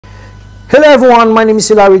Hello everyone, my name is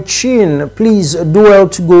Hilary Chin. Please do well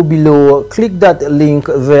to go below, click that link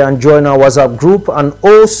there and join our WhatsApp group, and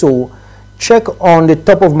also check on the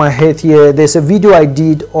top of my head here. There's a video I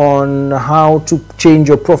did on how to change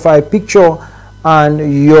your profile picture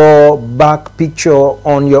and your back picture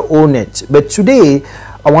on your Onet. But today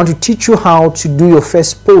I want to teach you how to do your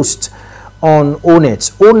first post on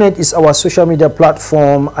Onet. Onet is our social media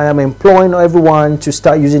platform. I am employing everyone to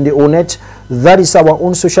start using the Onet. That is our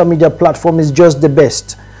own social media platform. Is just the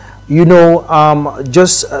best. You know,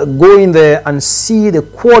 just go in there and see the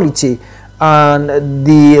quality and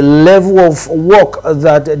the level of work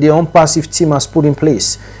that the Unpassive team has put in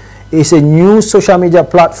place. It's a new social media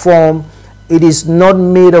platform. It is not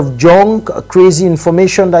made of junk, crazy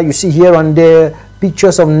information that you see here and there,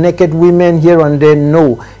 pictures of naked women here and there.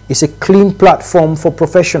 No, it's a clean platform for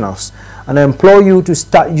professionals, and I implore you to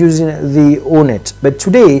start using the Onet. But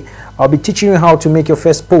today I'll be teaching you how to make your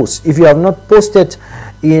first post. If you have not posted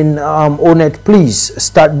in Onet, please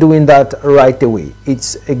start doing that right away.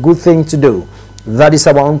 It's a good thing to do. That is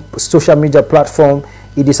our own social media platform.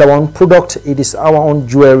 It is our own product. It is our own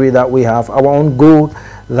jewelry that we have, our own gold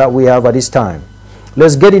that we have at this time.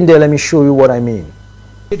 Let's get in there. Let me show you what I mean.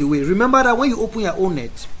 Anyway, remember that when you open your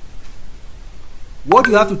Onet, what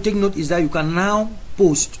you have to take note is that you can now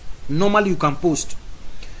post. Normally you can post.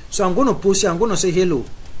 So I'm going to post here. I'm going to say hello,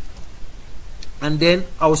 and then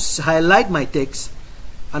I'll highlight my text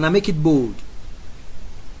and I make it bold.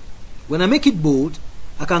 When I make it bold,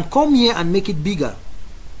 I can come here and make it bigger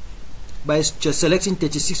by just selecting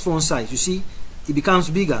 36 font size. You see, it becomes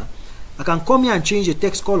bigger. I can come here and change the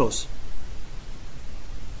text colors.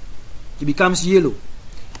 It becomes yellow.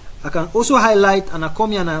 I can also highlight, and I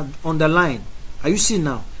come here and I underline. Are you seeing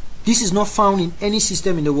now? This is not found in any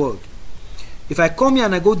system in the world. If I come here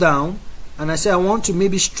and I go down and I say I want to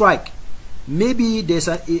maybe strike, maybe there's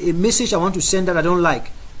a message I want to send that I don't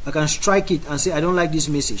like, I can strike it and say I don't like this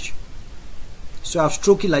message. So I've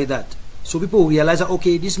stroked it like that, so people will realize that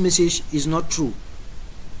okay, this message is not true.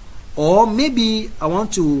 Or maybe I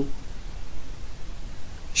want to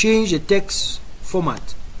change the text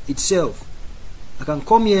format itself. I can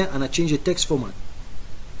come here and I change the text format.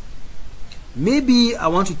 Maybe I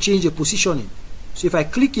want to change the positioning. So if I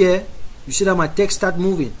click here, you see that my text starts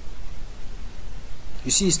moving.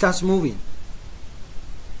 You see it starts moving.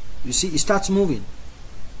 You see it starts moving.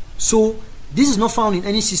 So this is not found in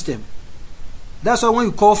any system. That's why when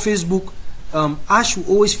you call Facebook, Ash will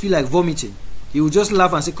always feel like vomiting. He will just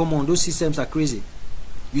laugh and say, come on, those systems are crazy.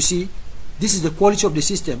 You see, this is the quality of the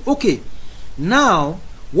system. Okay, now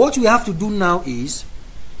what we have to do now is,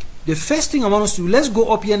 the first thing I want us to do, let's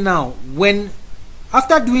go up here now.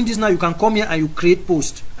 After doing this now, you can come here and you create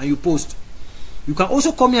post and you post. You can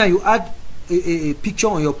also come here and you add a picture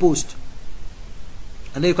on your post,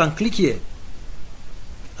 and then you can click here,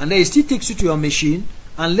 and then it still takes you to your machine.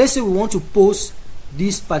 And let's say we want to post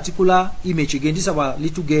this particular image again. This is our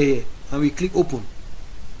little girl here, and we click open,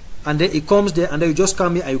 and then it comes there, and then you just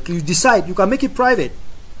come here and you click. You decide, you can make it private.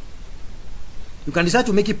 You can decide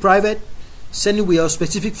to make it private, send it with your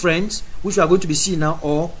specific friends, which we are going to be seeing now,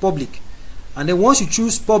 or public. And then once you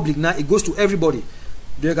choose public, now it goes to everybody.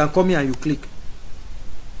 Then you can come here and you click.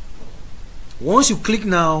 Once you click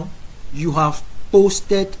now, you have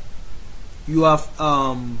posted. You have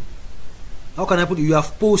how can I put it? You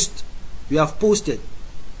have posted.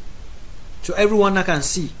 So everyone now can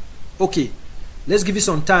see. Okay, let's give it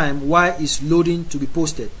some time while it's loading to be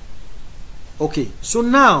posted. Okay, so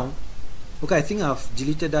now, okay, I think I've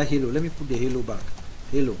deleted that halo. Let me put the halo back.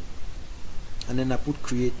 Halo. And then I put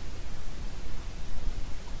create.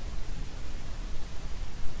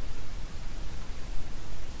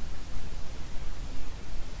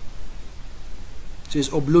 So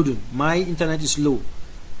it's uploading. My internet is slow.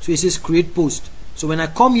 So it says create post. So when I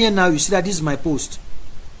come here now, you see that this is my post.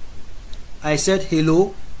 I said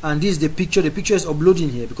hello, and this is the picture. The picture is uploading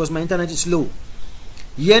here because my internet is slow.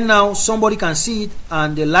 Here now, somebody can see it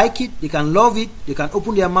and they like it, they can love it, they can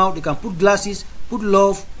open their mouth, they can put glasses, put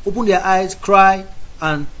love, open their eyes, cry,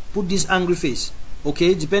 and put this angry face.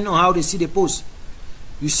 Okay, depending on how they see the post.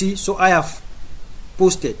 You see, so I have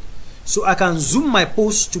posted. So I can zoom my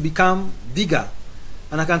post to become bigger,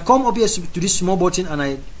 and I can come up here to this small button and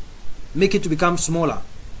I make it to become smaller.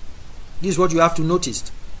 This is what you have to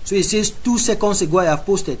notice. So it says 2 seconds ago I have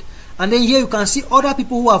posted, and then here you can see other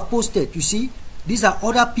people who have posted. You see, these are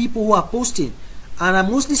other people who are posting, and I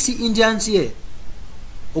mostly see Indians here.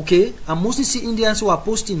 Okay, I mostly see Indians who are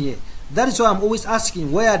posting here. That is why I'm always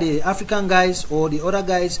asking, where are the African guys or the other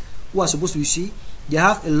guys who are supposed to, you see, they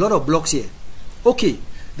have a lot of blocks here. Okay,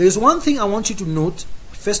 there is one thing I want you to note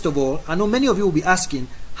first of all, I know many of you will be asking,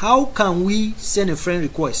 how can we send a friend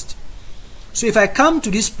request? So if I come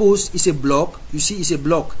to this post, it's a block. You see, it's a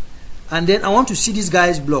block. And then I want to see this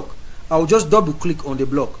guy's block. I'll just double click on the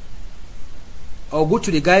block. I'll go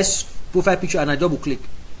to the guy's profile picture and I double click.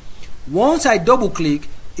 Once I double click,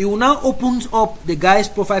 it will now open up the guy's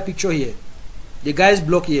profile picture here, the guy's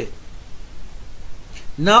block here.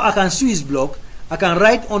 Now I can see his block. I can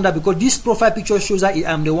write under, because this profile picture shows that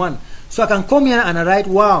I am the one. So I can come here and I write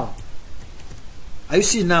wow. Are you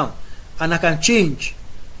seeing now? And I can change.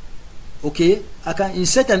 Okay, I can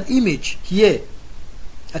insert an image here.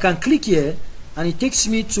 I can click here and it takes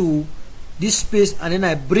me to this space, and then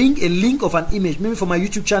I bring a link of an image, maybe for my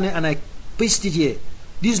YouTube channel, and I paste it here.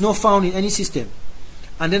 This is not found in any system.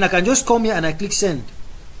 And then I can just come here and I click send.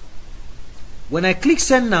 When I click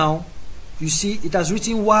send now, you see it has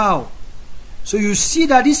written wow. So you see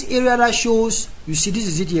that this area that shows, you see this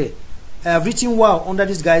is it here. I have written wow under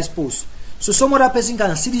this guy's post. So some other person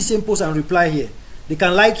can see the same post and reply here. They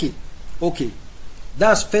can like it. Okay,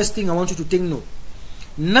 that's first thing I want you to take note.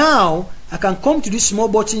 Now I can come to this small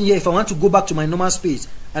button here if I want to go back to my normal space,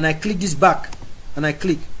 and I click this back and I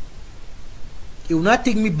click. It will not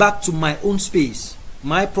take me back to my own space,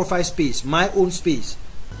 my profile space, my own space.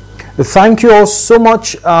 Thank you all so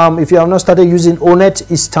much. If you have not started using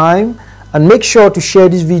Onet, it's time, and make sure to share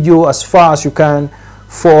this video as far as you can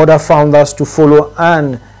for other founders to follow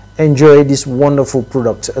and enjoy this wonderful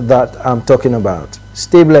product that I'm talking about.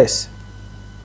 Stay blessed.